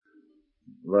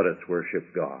Let us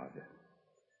worship God.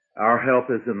 Our help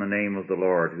is in the name of the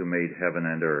Lord who made heaven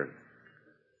and earth.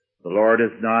 The Lord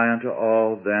is nigh unto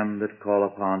all them that call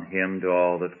upon him, to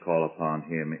all that call upon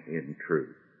him in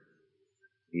truth.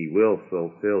 He will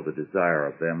fulfill the desire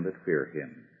of them that fear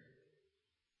him.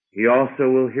 He also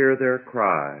will hear their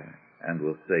cry and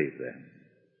will save them.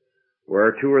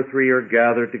 Where 2 or 3 are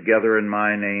gathered together in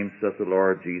my name, saith the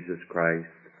Lord Jesus Christ,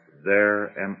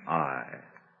 there am I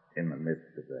in the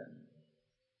midst of them.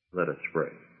 Let us pray.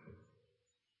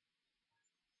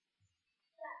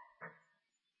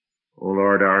 O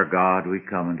Lord our God, we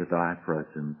come into thy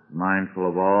presence, mindful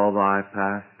of all thy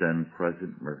past and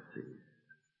present mercies.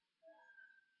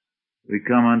 We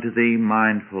come unto thee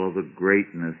mindful of the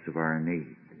greatness of our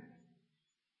need,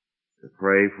 to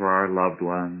pray for our loved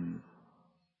ones,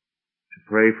 to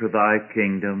pray for thy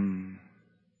kingdom,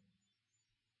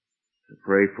 to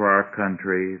pray for our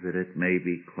country that it may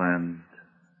be cleansed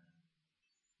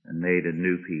and made a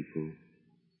new people.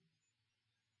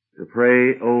 To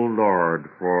pray, O Lord,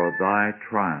 for thy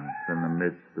triumph in the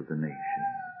midst of the nation.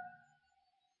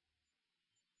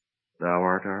 Thou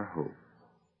art our hope.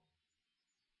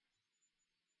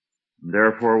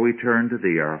 Therefore we turn to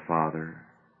thee, our Father,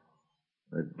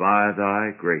 that by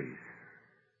thy grace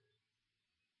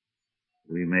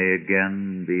we may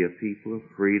again be a people of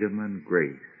freedom and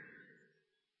grace,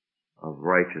 of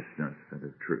righteousness and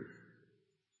of truth.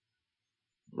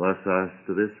 Bless us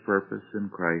to this purpose in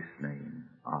Christ's name.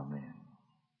 Amen.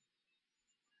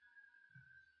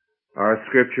 Our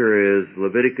scripture is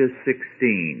Leviticus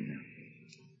 16,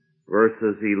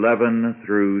 verses 11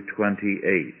 through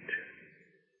 28.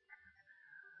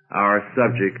 Our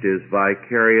subject is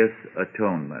Vicarious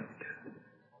Atonement.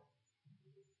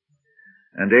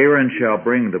 And Aaron shall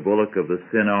bring the bullock of the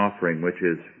sin offering, which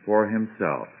is for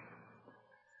himself,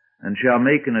 and shall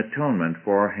make an atonement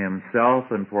for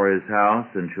himself and for his house,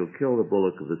 and shall kill the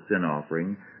bullock of the sin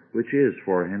offering, which is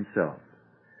for himself.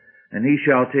 And he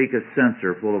shall take a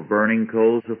censer full of burning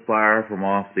coals of fire from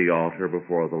off the altar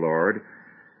before the Lord,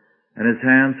 and his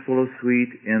hands full of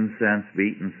sweet incense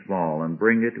beaten small, and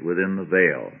bring it within the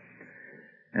veil.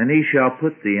 And he shall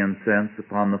put the incense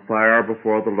upon the fire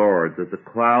before the Lord, that the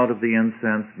cloud of the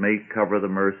incense may cover the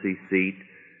mercy seat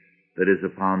that is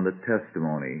upon the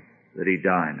testimony, that he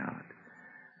die not.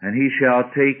 And he shall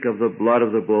take of the blood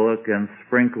of the bullock, and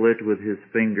sprinkle it with his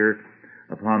finger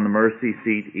upon the mercy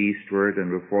seat eastward, and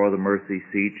before the mercy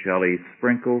seat shall he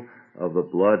sprinkle of the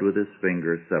blood with his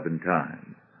finger 7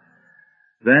 times.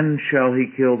 Then shall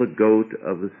he kill the goat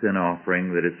of the sin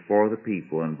offering that is for the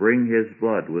people, and bring his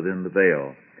blood within the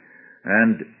veil,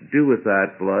 and do with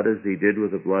that blood as he did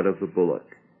with the blood of the bullock,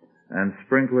 and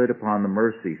sprinkle it upon the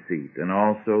mercy seat, and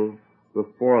also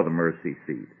before the mercy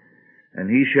seat. And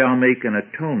he shall make an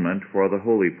atonement for the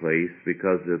holy place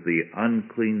because of the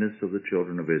uncleanness of the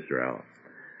children of Israel,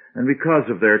 and because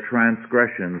of their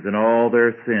transgressions and all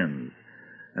their sins.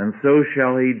 And so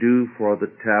shall he do for the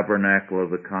tabernacle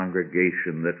of the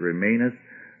congregation that remaineth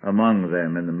among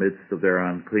them in the midst of their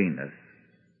uncleanness.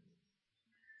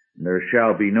 And there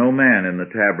shall be no man in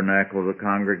the tabernacle of the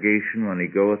congregation when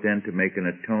he goeth in to make an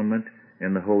atonement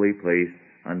in the holy place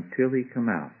until he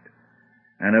come out,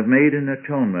 and have made an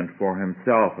atonement for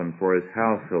himself and for his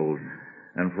household,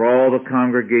 and for all the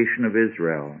congregation of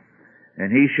Israel.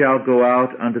 And he shall go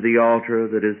out unto the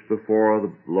altar that is before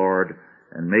the Lord,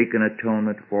 and make an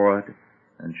atonement for it,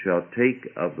 and shall take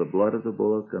of the blood of the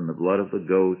bullock and the blood of the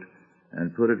goat,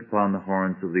 and put it upon the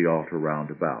horns of the altar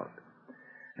round about.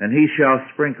 And he shall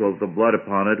sprinkle the blood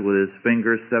upon it with his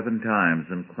finger 7 times,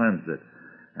 and cleanse it,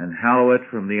 and hallow it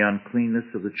from the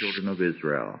uncleanness of the children of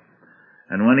Israel.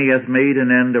 And when he hath made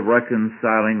an end of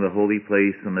reconciling the holy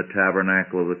place and the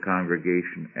tabernacle of the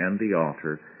congregation and the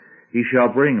altar, he shall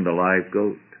bring the live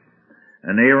goat.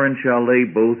 And Aaron shall lay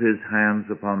both his hands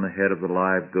upon the head of the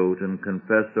live goat, and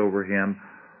confess over him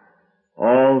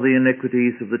all the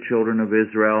iniquities of the children of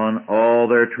Israel, and all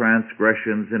their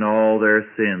transgressions and all their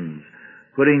sins,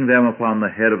 putting them upon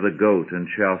the head of the goat, and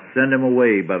shall send him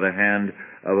away by the hand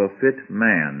of a fit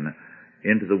man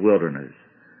into the wilderness.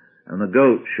 And the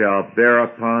goat shall bear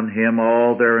upon him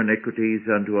all their iniquities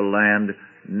unto a land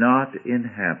not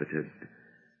inhabited,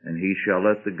 and he shall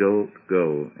let the goat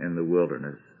go in the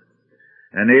wilderness.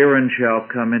 And Aaron shall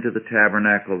come into the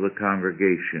tabernacle of the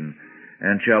congregation,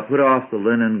 and shall put off the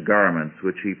linen garments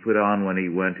which he put on when he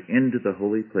went into the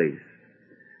holy place,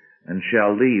 and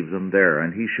shall leave them there.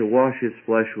 And he shall wash his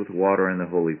flesh with water in the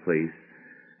holy place,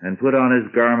 and put on his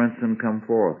garments, and come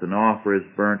forth, and offer his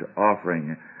burnt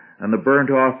offering, and the burnt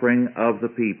offering of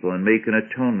the people, and make an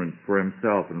atonement for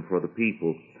himself and for the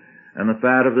people. And the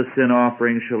fat of the sin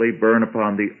offering shall he burn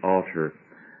upon the altar.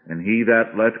 And he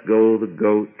that let go the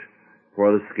goat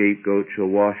for the scapegoat shall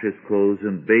wash his clothes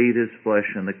and bathe his flesh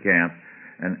in the camp,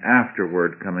 and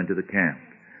afterward come into the camp.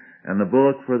 And the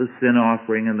bullock for the sin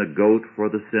offering and the goat for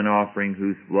the sin offering,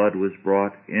 whose blood was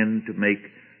brought in to make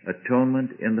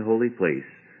atonement in the holy place,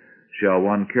 shall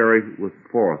one carry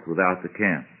forth without the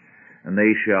camp. And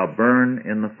they shall burn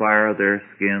in the fire their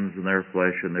skins and their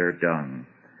flesh and their dung.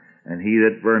 And he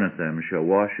that burneth them shall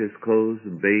wash his clothes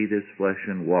and bathe his flesh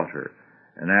in water,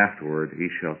 and afterward he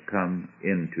shall come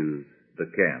into the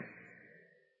camp.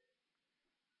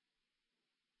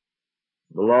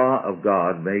 The law of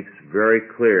God makes very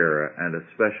clear, and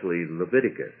especially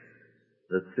Leviticus,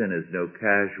 that sin is no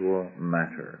casual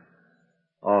matter.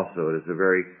 Also, it is a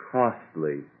very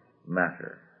costly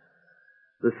matter.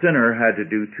 The sinner had to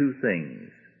do two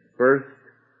things. First,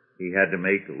 he had to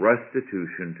make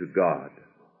restitution to God.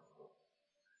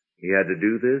 He had to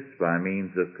do this by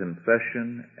means of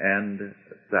confession and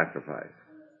sacrifice.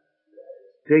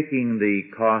 Taking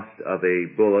the cost of a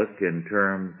bullock in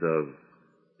terms of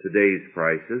today's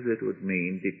prices, it would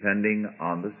mean, depending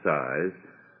on the size,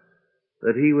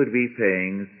 that he would be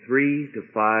paying $300 to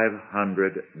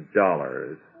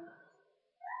 $500.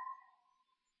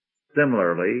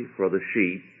 Similarly, for the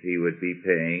sheep, he would be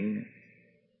paying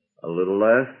a little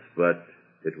less, but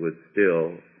it would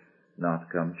still not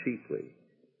come cheaply.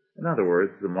 In other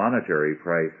words, the monetary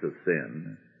price of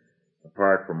sin,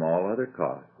 apart from all other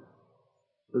costs,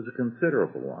 was a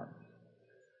considerable one.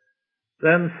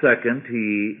 Then second,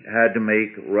 he had to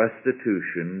make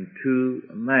restitution to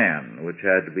man, which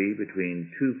had to be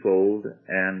between twofold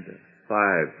and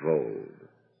fivefold.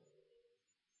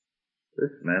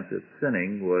 This meant that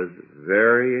sinning was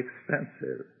very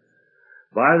expensive.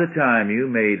 By the time you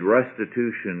made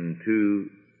restitution to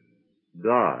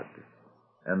God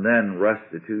and then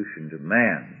restitution to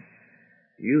man,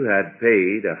 you had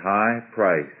paid a high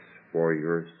price for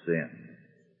your sin.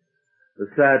 The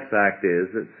sad fact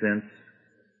is that since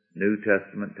New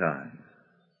Testament times,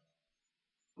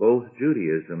 both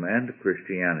Judaism and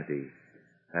Christianity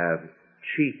have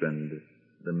cheapened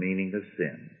the meaning of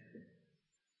sin.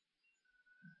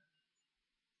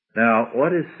 Now,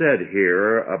 what is said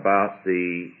here about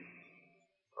the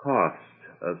cost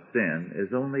of sin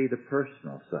is only the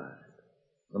personal side,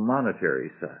 the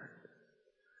monetary side.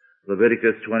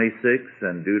 Leviticus 26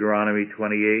 and Deuteronomy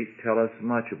 28 tell us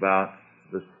much about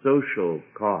the social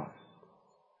cost,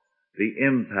 the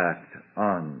impact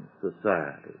on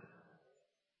society.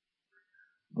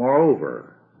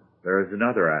 Moreover, there is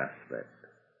another aspect.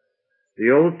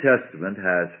 The Old Testament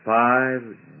has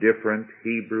 5 different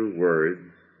Hebrew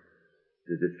words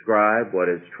to describe what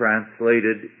is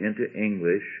translated into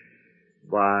English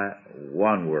by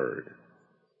one word: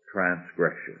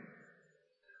 transgression.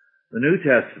 The New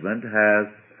Testament has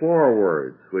 4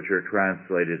 words which are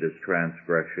translated as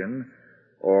transgression,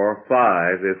 or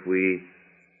 5 if we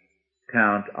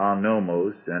count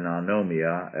anomos and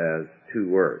anomia as 2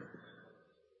 words.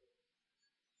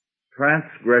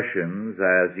 Transgressions,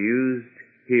 as used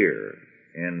here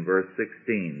in verse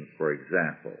 16, for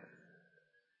example,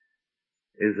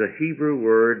 is a Hebrew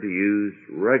word used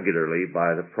regularly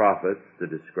by the prophets to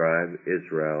describe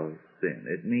Israel's sin.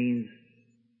 It means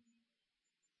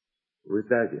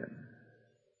rebellion.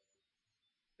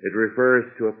 It refers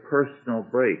to a personal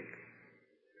break,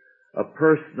 a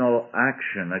personal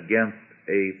action against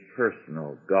a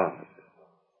personal God.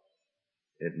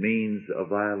 It means a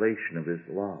violation of His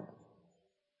law.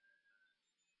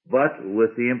 But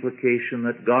with the implication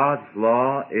that God's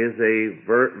law is a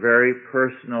very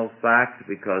personal fact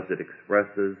because it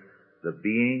expresses the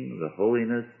being, the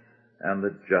holiness, and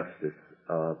the justice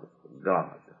of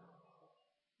God.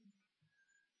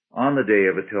 On the Day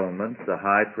of Atonement, the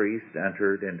high priest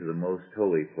entered into the most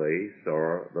holy place,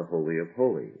 or the Holy of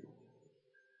Holies.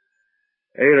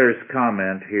 Ayler's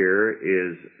comment here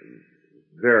is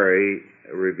very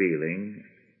revealing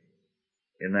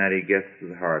in that he gets to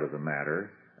the heart of the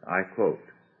matter. I quote,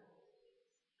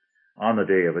 "On the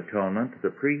Day of Atonement, the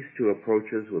priest who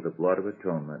approaches with the blood of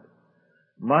atonement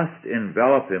must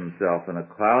envelop himself in a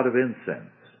cloud of incense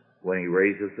when he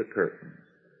raises the curtain.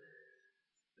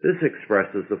 This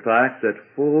expresses the fact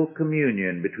that full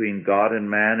communion between God and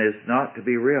man is not to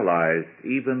be realized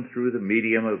even through the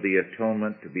medium of the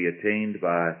atonement to be attained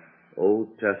by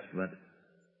Old Testament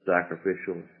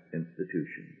sacrificial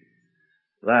institutions.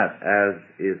 That, as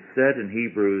is said in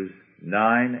Hebrews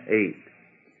 9:8,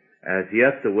 as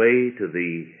yet the way to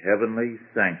the heavenly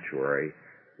sanctuary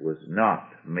was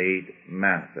not made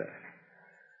manifest.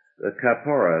 The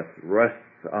Kapporeth rests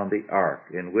on the ark,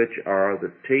 in which are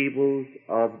the tables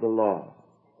of the law,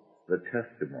 the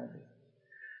testimony.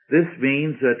 This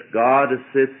means that God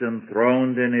sits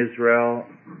enthroned in Israel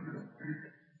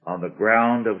on the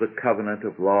ground of the covenant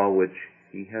of law which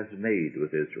he has made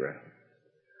with Israel.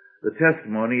 The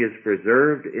testimony is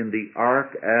preserved in the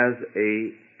ark as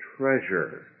a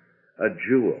treasure, a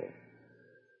jewel.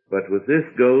 But with this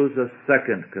goes a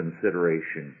second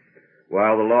consideration.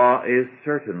 While the law is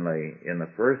certainly, in the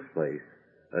first place,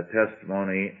 a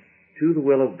testimony to the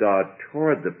will of God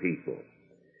toward the people,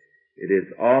 it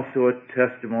is also a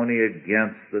testimony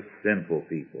against the sinful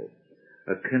people,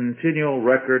 a continual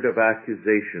record of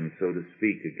accusation, so to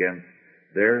speak, against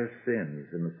their sins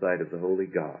in the sight of the holy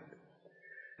God.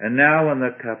 And now when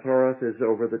the Kaporoth is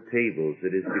over the tables,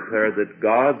 it is declared that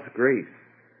God's grace,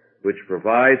 which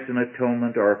provides an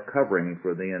atonement or covering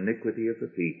for the iniquity of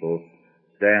the people,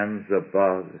 stands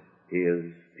above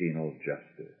his penal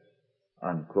justice.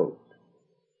 Unquote.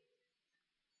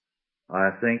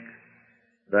 I think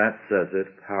that says it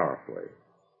powerfully.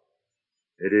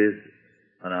 It is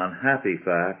an unhappy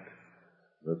fact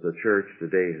that the church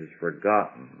today has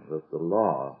forgotten that the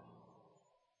law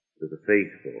to the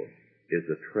faithful is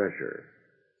a treasure,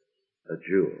 a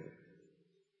jewel.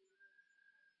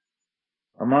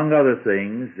 Among other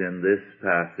things in this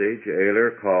passage,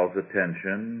 Ehler calls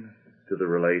attention to the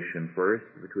relation first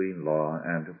between law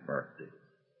and mercy.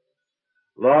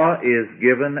 Law is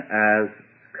given as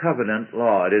covenant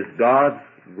law. It is God's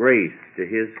grace to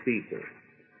his people.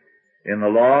 In the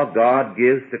law, God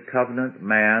gives to covenant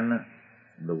man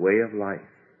the way of life.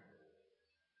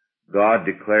 God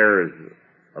declares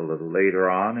a little later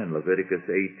on in Leviticus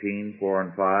 18:4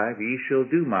 and 5, "Ye shall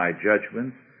do my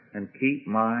judgments and keep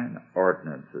mine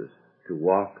ordinances to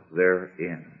walk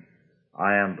therein.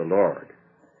 I am the Lord.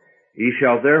 Ye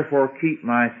shall therefore keep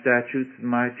my statutes and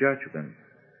my judgments,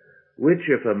 which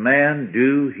if a man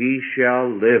do, he shall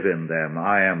live in them.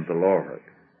 I am the Lord."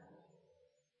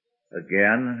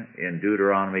 Again, in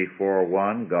Deuteronomy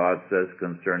 4:1, God says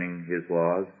concerning his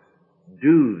laws,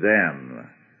 "Do them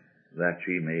that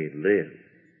ye may live."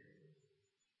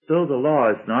 So the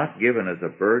law is not given as a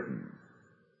burden,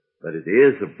 but it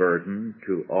is a burden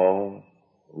to all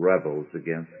rebels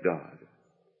against God.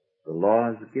 The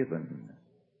law is given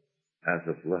as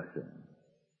a blessing.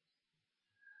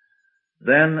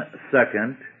 Then,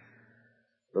 second,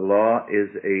 the law is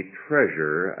a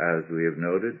treasure, as we have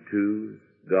noted, to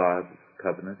God's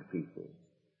covenant people.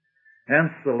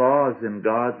 Hence, the law is in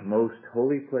God's most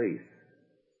holy place,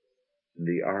 in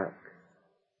the ark.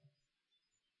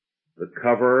 The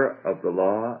cover of the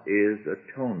law is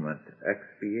atonement,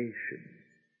 expiation.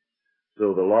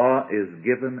 So the law is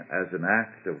given as an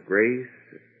act of grace,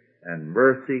 and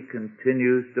mercy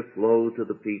continues to flow to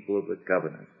the people of the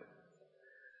covenant.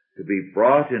 To be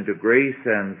brought into grace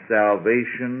and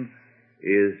salvation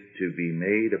is to be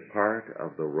made a part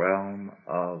of the realm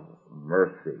of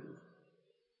mercy.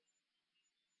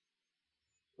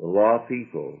 The law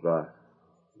people thus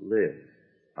live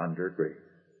under grace,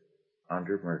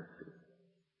 under mercy.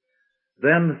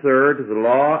 Then third, the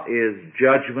law is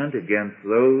judgment against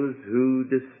those who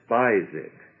despise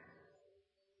it.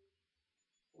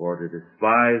 For to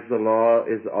despise the law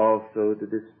is also to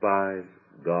despise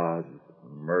God's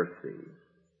mercy.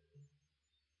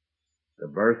 The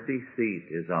mercy seat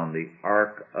is on the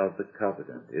ark of the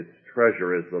covenant. Its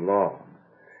treasure is the law.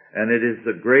 And it is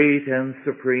the great and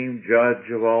supreme judge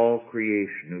of all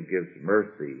creation who gives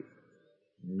mercy,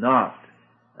 not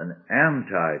an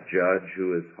anti-judge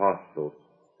who is hostile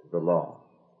to the law.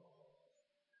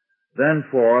 Then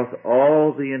fourth,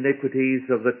 all the iniquities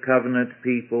of the covenant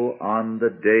people on the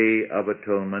Day of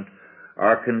Atonement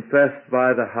are confessed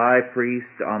by the high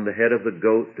priest on the head of the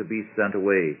goat to be sent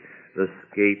away, the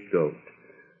scapegoat.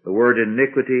 The word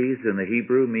iniquities in the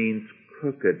Hebrew means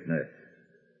crookedness,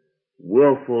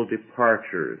 willful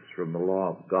departures from the law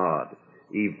of God,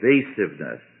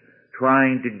 evasiveness,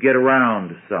 trying to get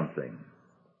around something.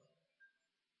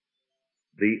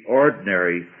 The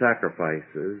ordinary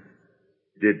sacrifices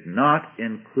did not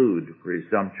include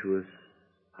presumptuous,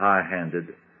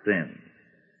 high-handed sins.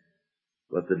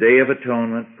 But the Day of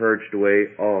Atonement purged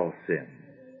away all sin.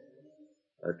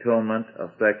 Atonement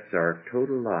affects our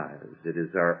total lives. It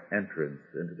is our entrance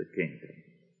into the kingdom.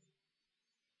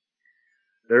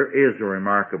 There is a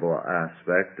remarkable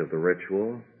aspect of the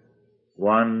ritual,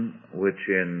 one which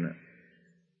in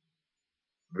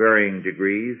varying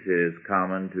degrees is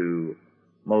common to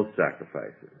most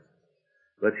sacrifices.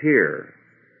 But here,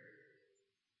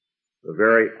 the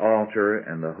very altar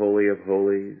and the Holy of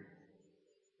Holies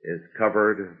is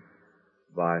covered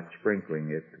by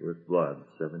sprinkling it with blood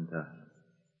 7 times.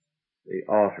 The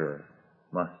altar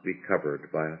must be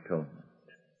covered by atonement.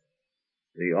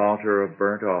 The altar of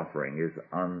burnt offering is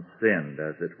unsinned,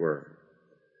 as it were.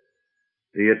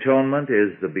 The atonement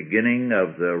is the beginning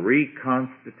of the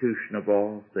reconstitution of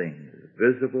all things,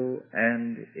 visible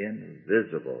and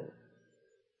invisible,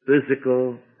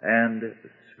 physical and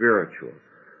spiritual.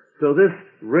 So this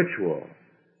ritual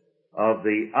of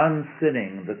the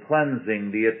unsinning, the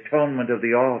cleansing, the atonement of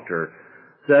the altar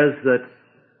says that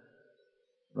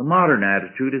the modern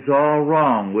attitude is all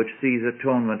wrong, which sees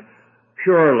atonement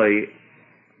purely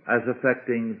as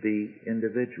affecting the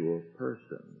individual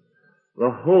person. The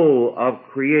whole of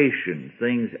creation,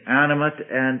 things animate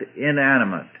and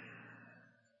inanimate,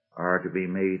 are to be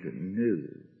made new,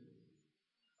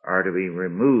 are to be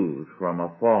removed from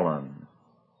a fallen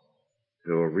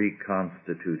to a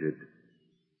reconstituted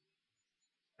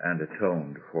and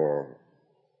atoned for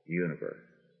universe.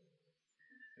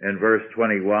 In verse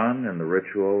 21, in the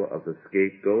ritual of the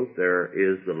scapegoat, there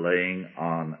is the laying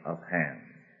on of hands.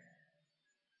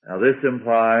 Now this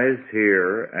implies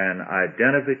here an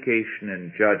identification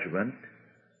in judgment.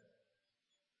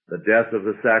 The death of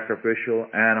the sacrificial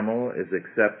animal is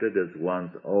accepted as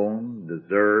one's own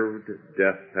deserved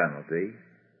death penalty.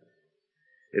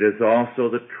 It is also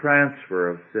the transfer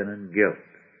of sin and guilt.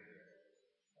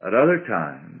 At other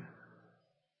times,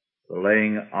 the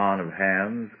laying on of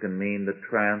hands can mean the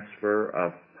transfer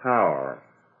of power,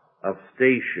 of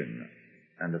station,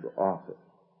 and of office.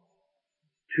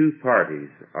 Two parties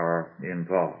are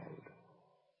involved,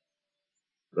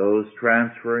 those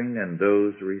transferring and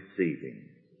those receiving,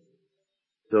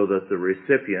 so that the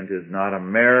recipient is not a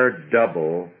mere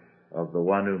double of the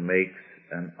one who makes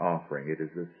an offering. It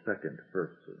is a second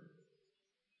person.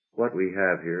 What we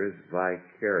have here is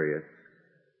vicarious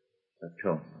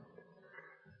atonement.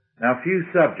 Now, few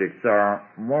subjects are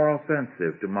more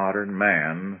offensive to modern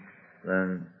man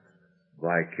than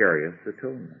vicarious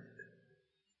atonement.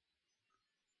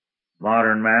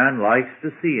 Modern man likes to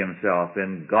see himself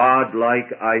in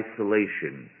God-like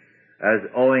isolation, as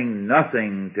owing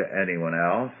nothing to anyone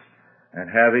else and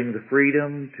having the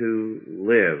freedom to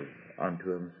live unto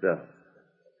himself.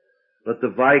 But the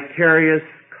vicarious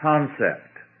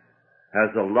concept has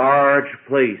a large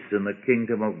place in the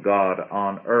kingdom of God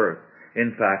on earth,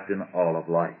 in fact, in all of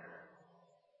life.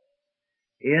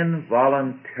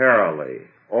 Involuntarily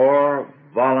or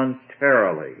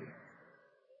voluntarily,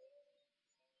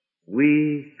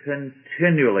 we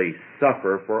continually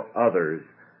suffer for others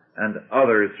and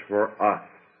others for us.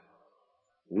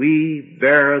 We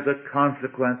bear the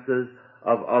consequences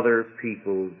of other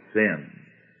people's sins,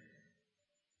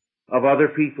 of other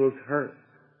people's hurts,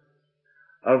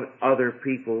 of other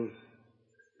people's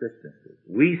sicknesses.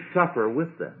 We suffer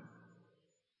with them.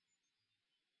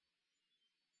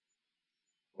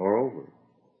 Moreover,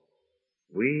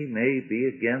 we may be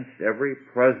against every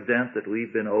president that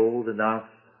we've been old enough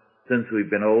since we've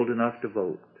been old enough to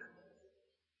vote.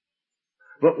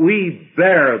 But we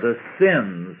bear the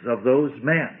sins of those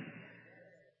men.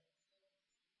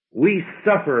 We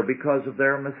suffer because of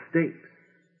their mistakes.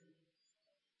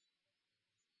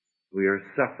 We are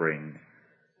suffering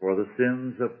for the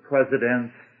sins of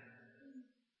presidents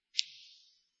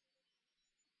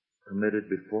committed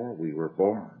before we were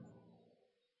born,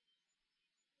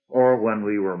 or when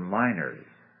we were minors.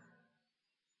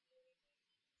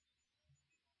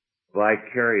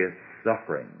 Vicarious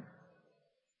suffering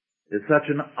is such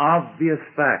an obvious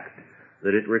fact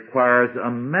that it requires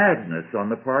a madness on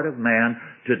the part of man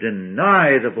to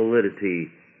deny the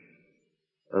validity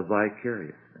of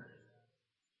vicariousness.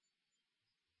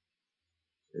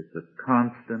 It's a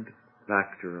constant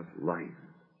factor of life.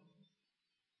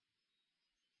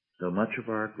 So much of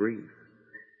our grief,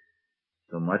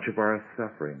 so much of our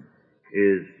suffering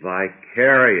is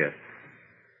vicarious.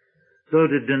 So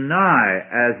to deny,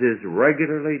 as is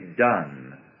regularly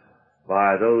done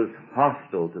by those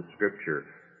hostile to Scripture,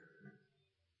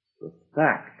 the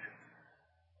fact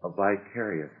of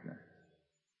vicariousness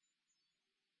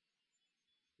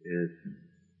is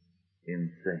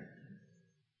insane.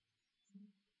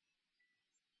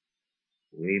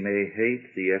 We may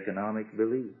hate the economic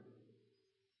belief.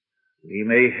 We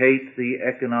may hate the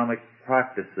economic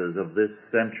practices of this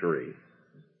century,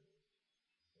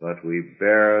 but we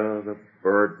bear the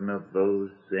burden of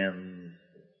those sins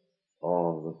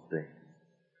all the same.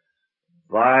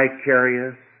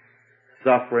 Vicarious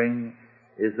suffering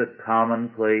is a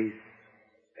commonplace,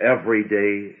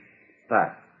 everyday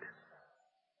fact.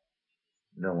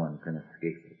 No one can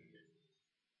escape it.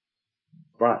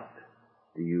 But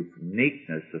the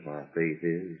uniqueness of our faith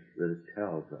is that it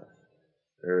tells us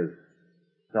there is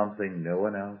something no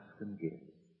one else can give.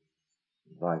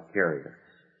 Vicarious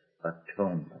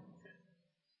atonement.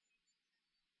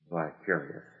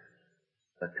 Vicarious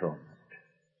atonement.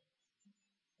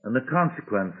 And the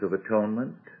consequence of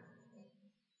atonement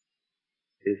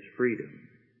is freedom.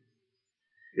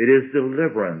 It is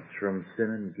deliverance from sin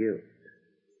and guilt.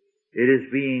 It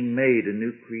is being made a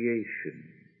new creation.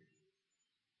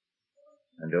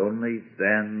 And only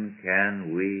then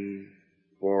can we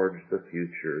forge the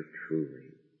future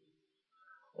truly.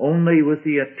 Only with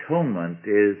the atonement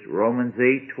is Romans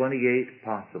 8:28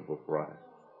 possible for us.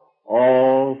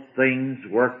 All things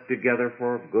work together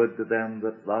for good to them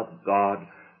that love God,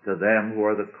 to them who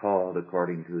are the called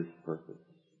according to his purpose.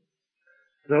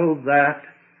 So that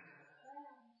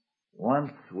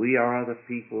once we are the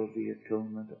people of the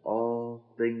atonement, all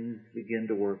things begin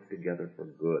to work together for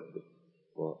good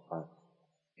for us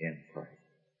in Christ.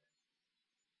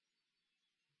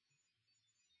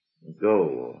 The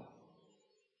goal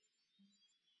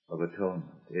of atonement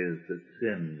is that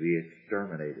sin be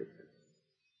exterminated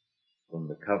from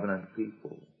the covenant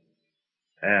people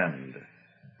and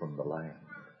from the land.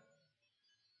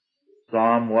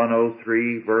 Psalm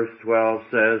 103 verse 12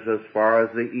 says, as far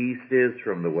as the east is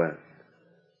from the west,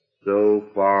 so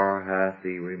far hath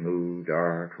he removed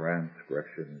our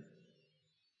transgressions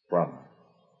from us.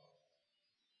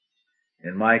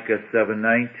 In Micah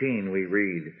 7:19 we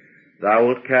read, thou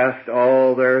wilt cast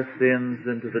all their sins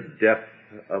into the depth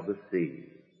of the sea.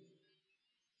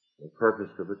 The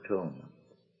purpose of atonement,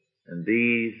 and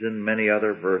these and many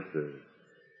other verses,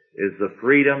 is the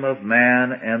freedom of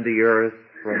man and the earth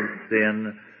from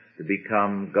sin to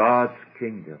become God's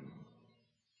kingdom,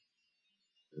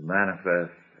 to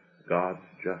manifest God's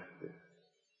justice,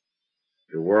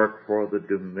 to work for the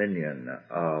dominion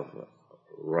of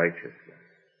righteousness.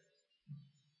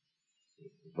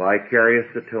 Vicarious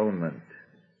atonement,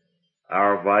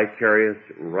 our vicarious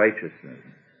righteousness,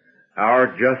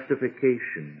 our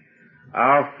justification,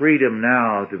 our freedom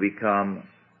now to become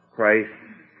Christ's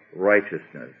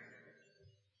righteousness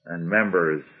and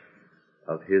members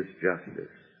of his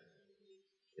justice,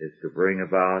 is to bring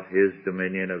about his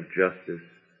dominion of justice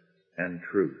and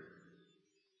truth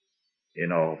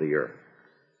in all the earth.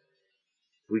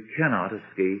 We cannot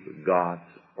escape God's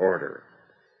order.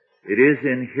 It is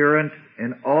inherent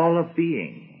in all of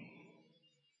being.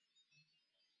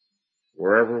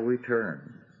 Wherever we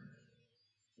turn,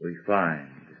 we find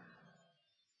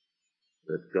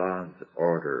that God's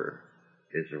order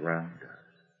is around us.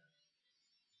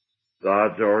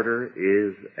 God's order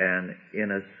is an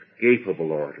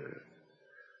inescapable order.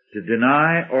 To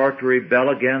deny or to rebel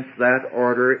against that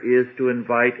order is to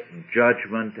invite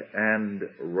judgment and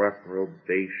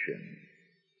reprobation.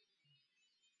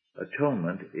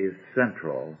 Atonement is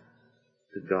central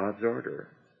to God's order,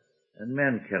 and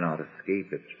men cannot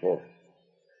escape its force.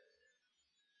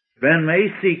 Men may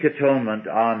seek atonement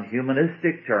on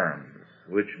humanistic terms,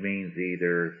 which means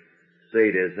either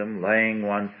sadism, laying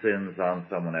one's sins on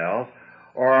someone else,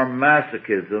 or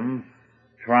masochism,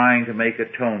 trying to make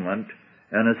atonement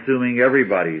and assuming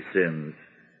everybody's sins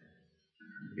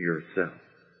yourself.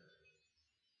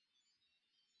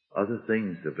 Other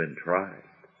things have been tried.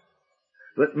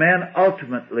 But men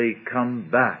ultimately come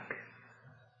back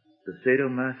to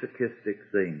sadomasochistic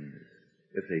things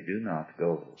if they do not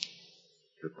go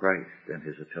to Christ and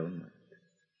his atonement.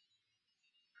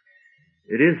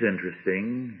 It is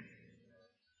interesting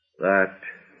that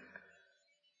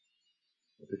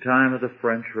at the time of the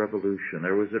French Revolution,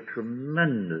 there was a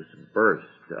tremendous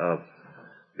burst of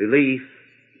belief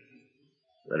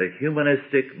that a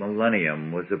humanistic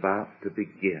millennium was about to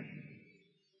begin.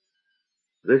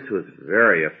 This was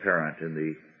very apparent in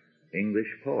the English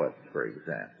poets, for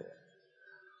example.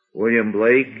 William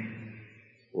Blake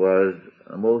was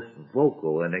most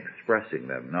vocal in expressing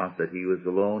them, not that he was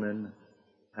alone in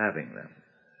having them.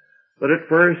 But at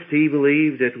first he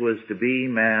believed it was to be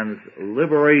man's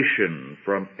liberation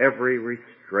from every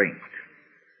restraint.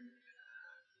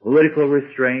 Political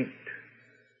restraint,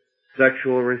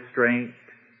 sexual restraint,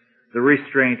 the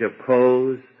restraint of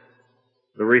clothes,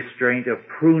 the restraint of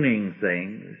pruning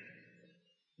things.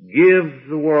 Give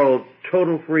the world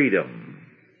total freedom,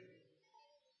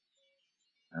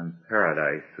 and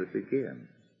paradise would begin.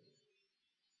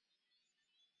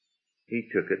 He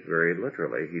took it very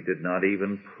literally. He did not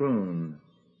even prune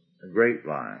the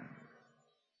grapevine.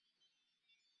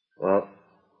 Well,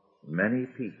 many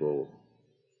people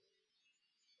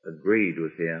agreed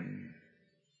with him.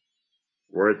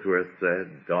 Wordsworth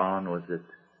said,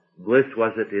 bliss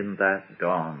was it in that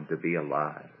dawn to be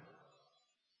alive.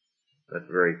 But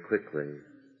very quickly,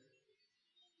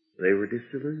 they were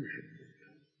disillusioned.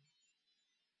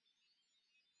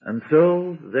 And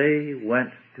so they went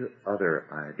to other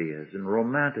ideas, and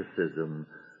Romanticism,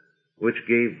 which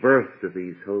gave birth to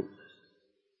these hopes,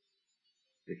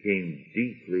 became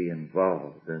deeply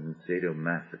involved in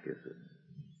sadomasochism.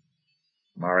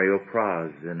 Mario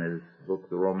Praz, in his book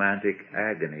The Romantic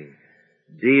Agony,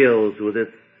 deals with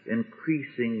its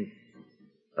increasing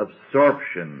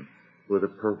absorption with the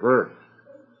perverse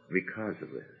because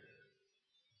of this.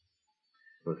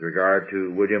 With regard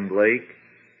to William Blake,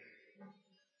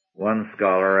 one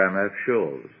scholar, M.F.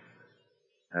 Schulz,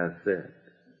 has said,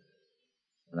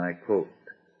 and I quote,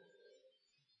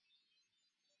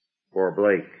 for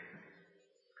Blake,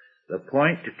 the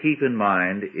point to keep in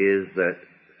mind is that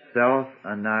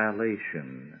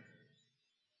self-annihilation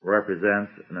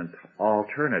represents an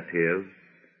alternative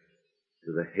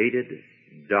to the hated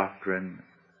doctrine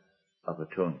of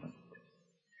atonement.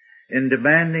 In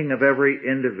demanding of every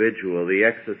individual the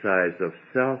exercise of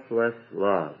selfless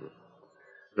love,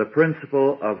 the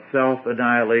principle of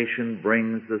self-annihilation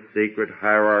brings the sacred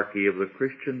hierarchy of the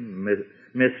Christian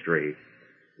mystery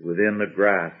within the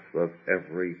grasp of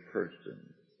every person.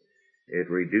 It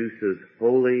reduces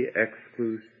holy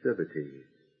exclusivity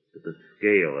to the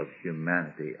scale of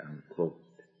humanity, unquote.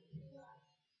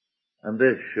 And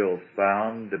this Schulz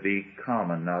found to be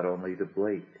common not only to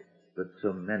Blake, but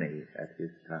so many at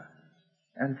his time,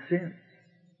 and since.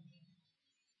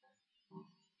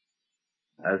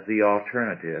 As the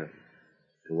alternative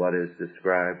to what is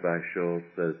described by Schulz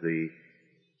as the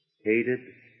hated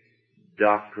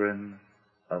doctrine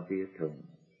of the atonement.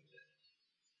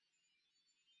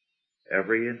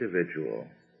 Every individual,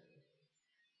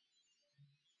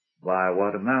 by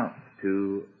what amounts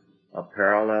to a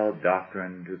parallel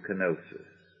doctrine to kenosis,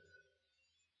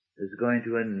 is going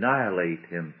to annihilate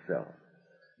himself,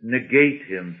 negate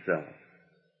himself,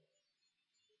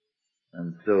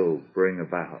 and so bring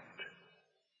about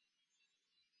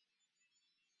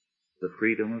the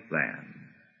freedom of man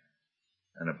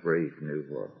and a brave new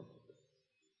world.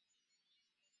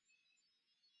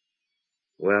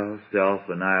 Well,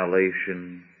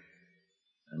 self-annihilation,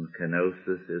 and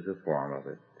kenosis is a form of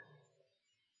it,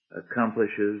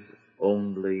 accomplishes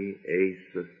only a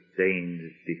sustained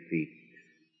defeat.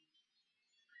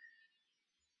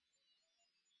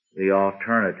 The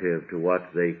alternative to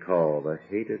what they call the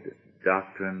hated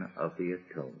doctrine of the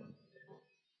atonement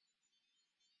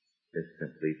is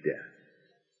simply death.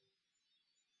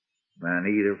 Man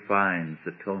either finds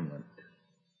atonement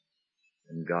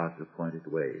in God's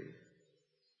appointed way,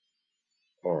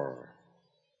 or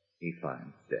he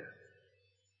finds death.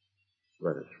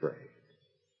 Let us pray.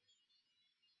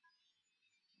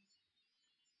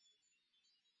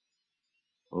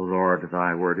 O Lord,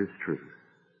 thy word is truth.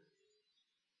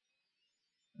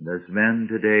 And as men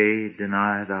today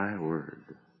deny thy word,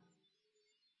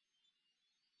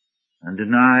 and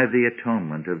deny the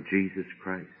atonement of Jesus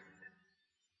Christ,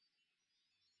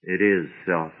 it is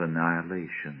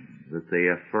self-annihilation that they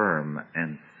affirm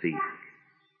and seek.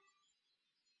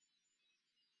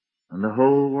 And the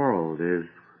whole world is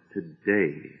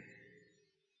today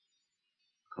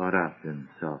caught up in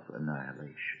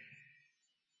self-annihilation.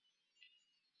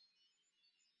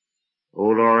 O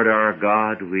Lord our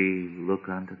God, we look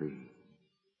unto thee.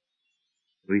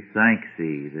 We thank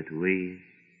thee that we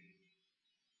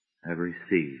have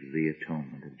received the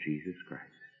atonement of Jesus Christ.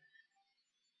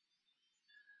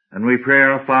 And we pray,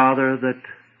 our Father, that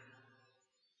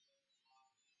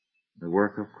the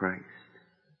work of Christ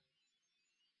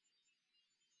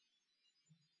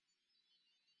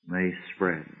may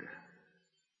spread,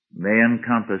 may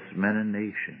encompass men and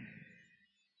nations,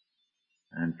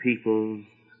 and peoples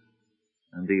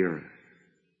and the earth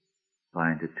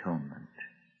find atonement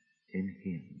in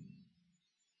him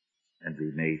and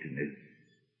be made new.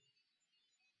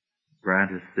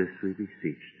 Grant us this, we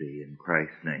beseech thee, in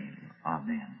Christ's name.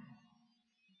 Amen.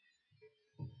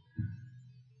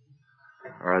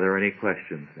 Are there any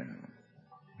questions now?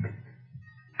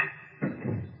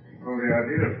 Well, the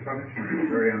idea of punishment is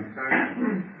very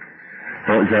unfashionable.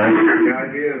 What was that? The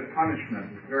idea of punishment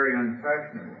is very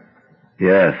unfashionable.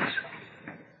 Yes.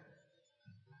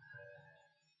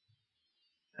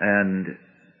 And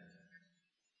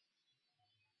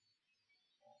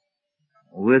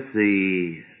with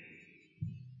the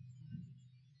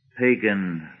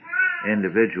pagan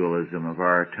individualism of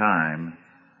our time,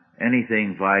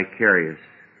 anything vicarious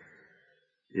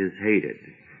is hated.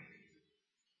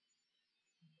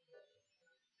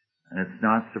 And it's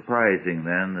not surprising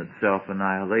then that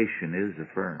self-annihilation is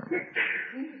affirmed.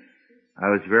 I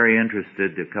was very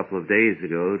interested a couple of days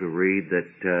ago to read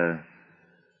that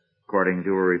according to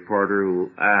a reporter who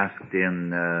asked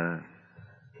in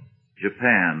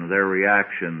Japan their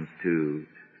reactions to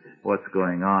what's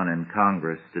going on in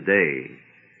Congress today,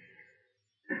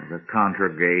 the Contra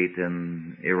Gate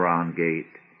and Iran Gate,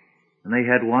 And they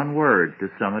had one word to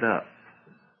sum it up: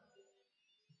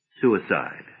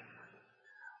 suicide.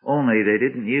 Only they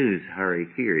didn't use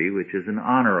harikiri, which is an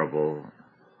honorable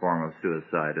form of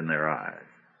suicide in their eyes.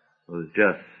 It was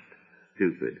just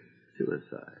stupid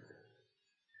suicide.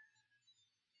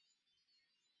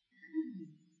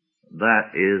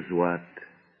 That is what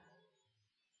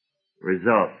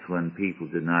results when people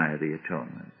deny the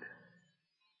atonement.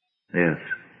 Yes.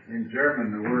 In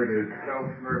German, the word is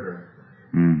self-murder.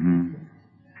 Mm-hmm.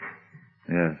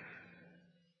 Yes.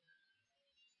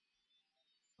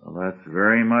 Well, that's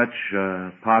very much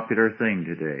a popular thing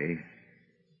today.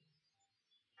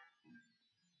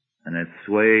 And its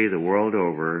sway the world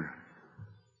over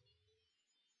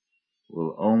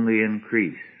will only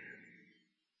increase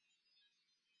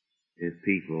if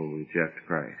people reject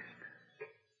Christ.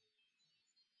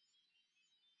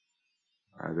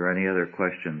 Are there any other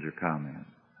questions or comments?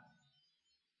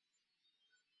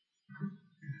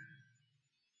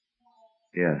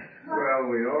 Yes. Well,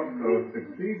 we also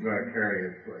succeed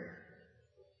vicariously.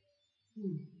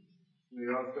 We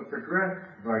also progress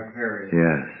vicariously.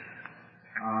 Yes.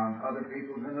 On other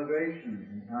people's innovations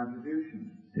and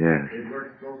contributions. Yes. It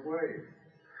works both ways.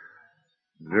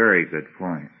 Very good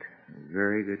point.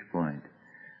 Very good point.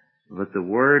 But the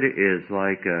word is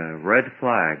like a red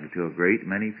flag to a great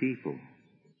many people.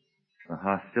 The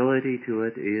hostility to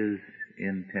it is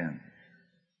intense.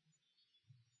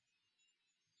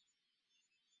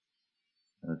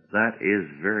 That is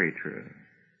very true.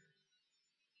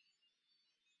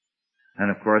 And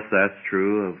of course that's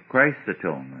true of Christ's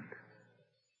atonement.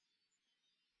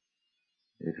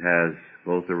 It has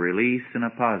both a release and a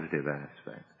positive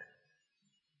aspect.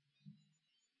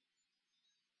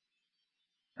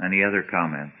 Any other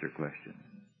comments or questions?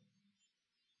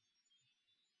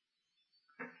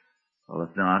 Well,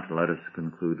 if not, let us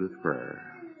conclude with prayer.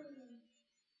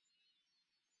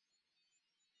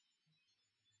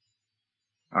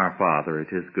 Our Father, it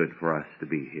is good for us to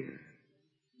be here.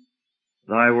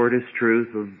 Thy word is truth,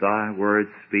 and thy word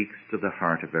speaks to the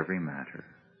heart of every matter.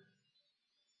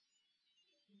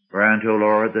 Grant, O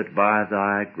Lord, that by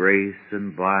thy grace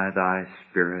and by thy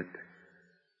Spirit,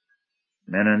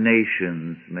 men and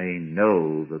nations may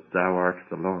know that thou art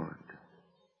the Lord,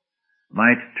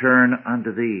 might turn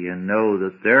unto thee and know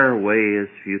that their way is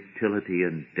futility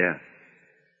and death,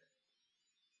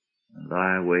 and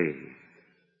thy way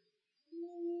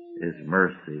is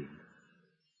mercy,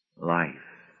 life,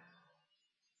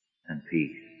 and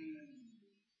peace.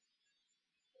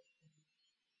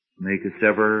 Make us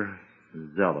ever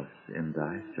zealous in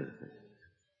thy service.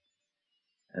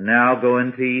 And now go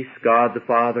in peace. God the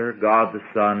Father, God the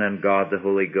Son, and God the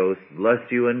Holy Ghost bless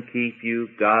you and keep you,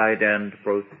 guide and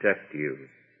protect you,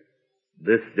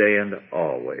 this day and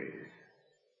always.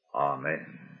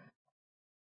 Amen.